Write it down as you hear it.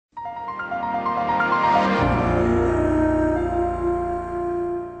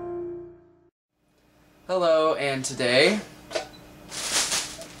And today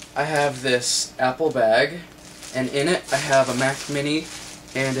I have this Apple bag, and in it I have a Mac Mini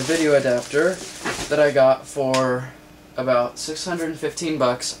and a video adapter that I got for about 615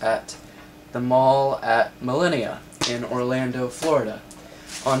 bucks at the mall at Millennia in Orlando, Florida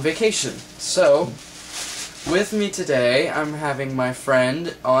on vacation. So with me today I'm having my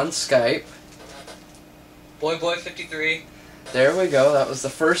friend on Skype, Boy53. There we go. That was the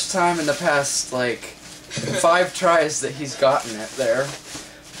first time in the past, like, 5 tries that he's gotten it there.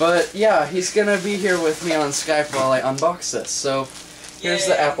 But, yeah, he's gonna be here with me on Skype while I unbox this. So, here's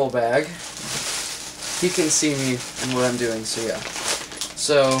the Apple bag. He can see me and what I'm doing, so yeah.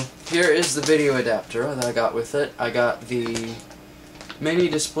 So, here is the video adapter that I got with it. I got the mini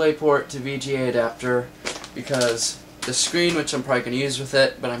DisplayPort to VGA adapter because the screen, which I'm probably going to use with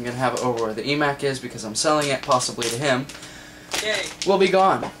it, but I'm going to have it over where the eMac is because I'm selling it, possibly to him, Yay. will be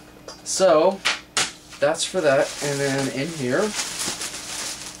gone. So, that's for that. And then in here, I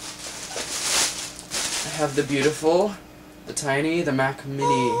have the beautiful, the tiny, the Mac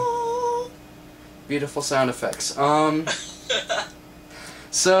Mini. Beautiful sound effects.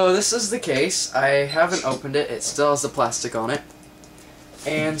 So this is the case. I haven't opened it. It still has the plastic on it.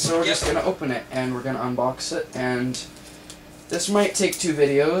 And so we're just going to open it, and we're going to unbox it, and this might take 2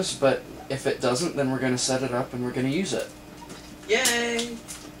 videos, but if it doesn't, then we're going to set it up and we're going to use it. Yay!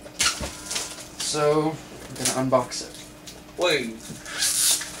 So, we're going to unbox it. Wait.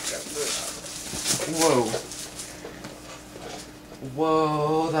 Whoa.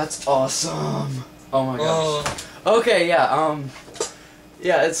 Whoa, that's awesome. Oh my gosh. Okay, yeah,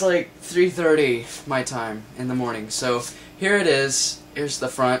 yeah, it's like 3:30 my time in the morning, so here it is. Here's the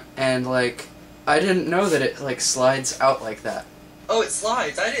front, and like, I didn't know that it like slides out like that. Oh, it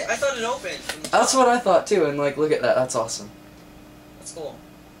slides. I thought it opened. That's what I thought too, and like, look at that. That's awesome. That's cool.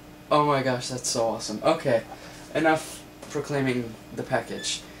 Oh my gosh, that's so awesome. Okay, enough proclaiming the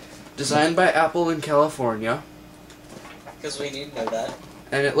package. Designed by Apple in California. Because we need to know that.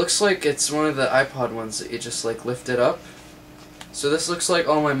 And it looks like it's one of the iPod ones that you just like lift it up. So this looks like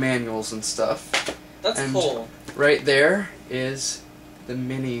all my manuals and stuff. That's and cool. Right there is the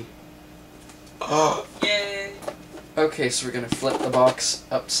mini. Oh! Yay! Okay, so we're gonna flip the box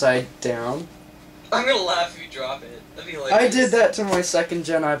upside down. I'm gonna laugh if you drop it. That'd be hilarious. I did that to my 2nd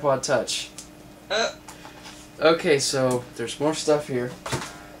gen iPod Touch. Okay, so there's more stuff here.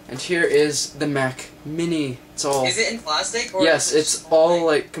 And here is the Mac Mini. It's all... Is it in plastic? Or yes, is it it's all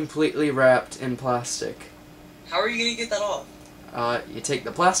like completely wrapped in plastic. How are you gonna get that off? You take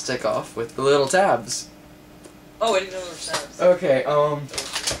the plastic off with the little tabs. Oh, I didn't know there were tabs. Okay,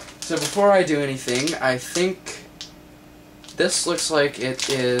 so before I do anything, I think this looks like it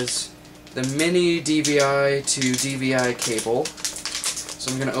is the mini DVI to DVI cable.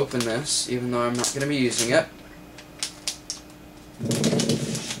 So I'm going to open this, even though I'm not going to be using it.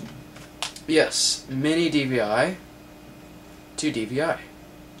 Yes, mini DVI to DVI.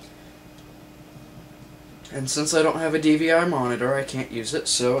 And since I don't have a DVI monitor, I can't use it,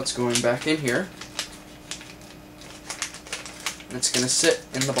 so it's going back in here. And it's going to sit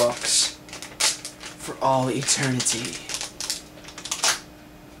in the box for all eternity.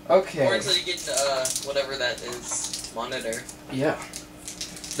 Okay. Or until you get whatever that is, monitor. Yeah.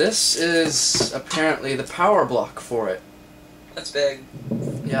 This is apparently the power block for it. That's big.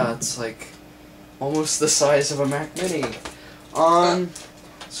 Yeah, it's like almost the size of a Mac Mini.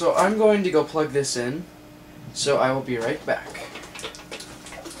 So I'm going to go plug this in. So I will be right back.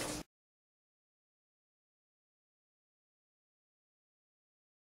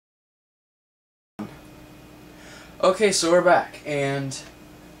 Okay, so we're back, and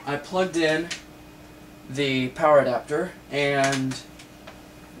I plugged in the power adapter, and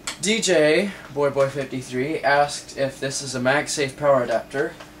DJ, Boy53, asked if this is a MagSafe power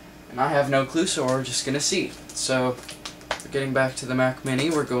adapter, and I have no clue, so we're just gonna see. So, getting back to the Mac Mini,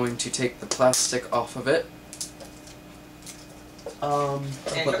 we're going to take the plastic off of it. I'll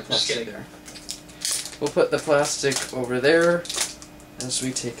put the plastic there. We'll put the plastic over there as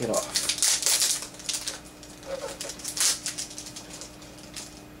we take it off.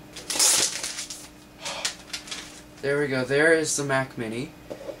 There we go. There is the Mac Mini.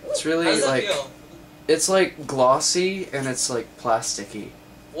 It's really How does that like feel? It's like glossy and it's like plasticky.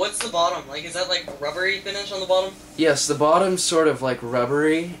 What's the bottom? Like, is that like rubbery finish on the bottom? Yes, the bottom's sort of like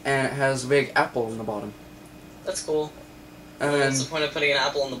rubbery and it has a big apple in the bottom. That's cool. And then what's the point of putting an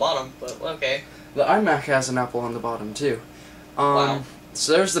apple on the bottom? But okay. The iMac has an apple on the bottom too. Wow.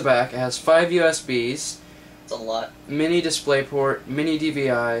 So there's the back. It has 5 USBs. It's a lot. Mini DisplayPort, mini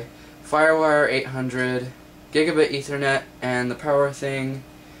DVI, FireWire 800, gigabit Ethernet, and the power thing,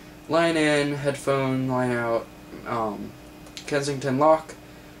 line in, headphone, line out, Kensington lock,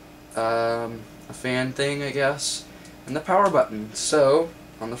 a fan thing, I guess, and the power button. So,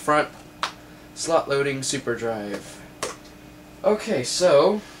 on the front, slot loading super drive. Okay,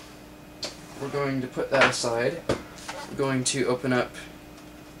 so we're going to put that aside. We're going to open up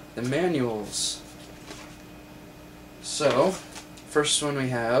the manuals. So, first one we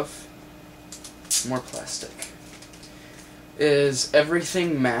have, more plastic, is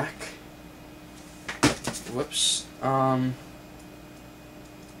Everything Mac. Whoops. I'm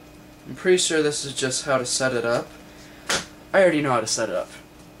pretty sure this is just how to set it up. I already know how to set it up.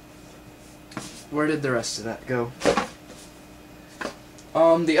 Where did the rest of that go?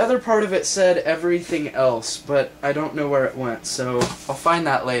 The other part of it said everything else, but I don't know where it went, so I'll find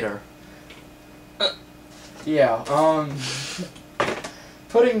that later. Yeah,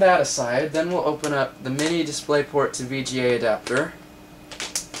 putting that aside, then we'll open up the mini DisplayPort to VGA adapter.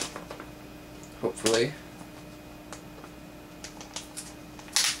 Hopefully.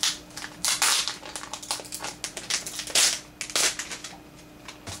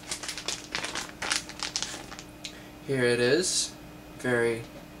 Here it is. Very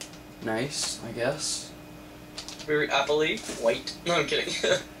nice, I guess. Very apple-y. White. No, I'm kidding.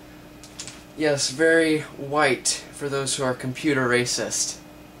 Yes, very white for those who are computer racist.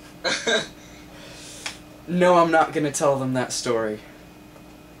 No, I'm not going to tell them that story.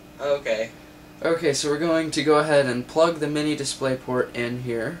 Okay. Okay, so we're going to go ahead and plug the mini DisplayPort in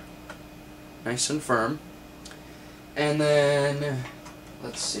here. Nice and firm. And then,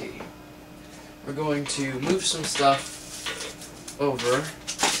 let's see. We're going to move some stuff over.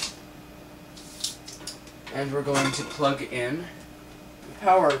 And we're going to plug in the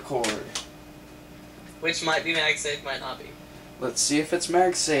power cord. Which might be MagSafe, might not be. Let's see if it's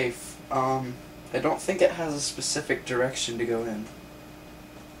MagSafe. I don't think it has a specific direction to go in.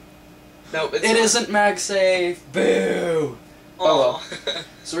 No, it's It isn't MagSafe! Boo! Oh well.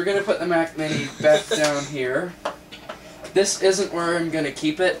 So we're gonna put the Mac Mini back down here. This isn't where I'm gonna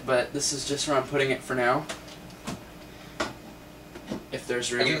keep it, but this is just where I'm putting it for now. If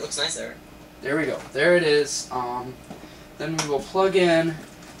there's room. I think it looks nice there. There we go. There it is. Then we will plug in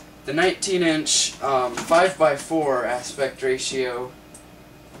the 19-inch 5x4 aspect ratio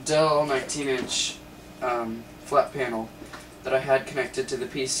Dell 19-inch flat panel that I had connected to the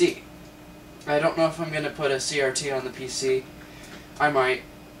PC. I don't know if I'm going to put a CRT on the PC. I might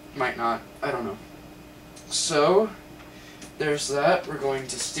not. I don't know. So, there's that. We're going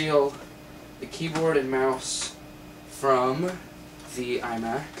to steal the keyboard and mouse from the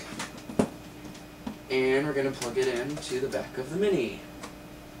iMac. And we're going to plug it into the back of the Mini.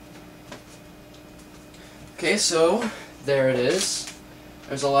 Okay, so there it is.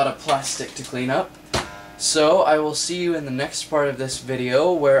 There's a lot of plastic to clean up. So I will see you in the next part of this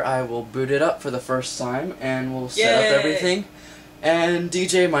video where I will boot it up for the first time and we'll set up everything. And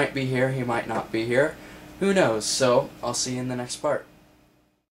DJ might be here, he might not be here. Who knows? So I'll see you in the next part.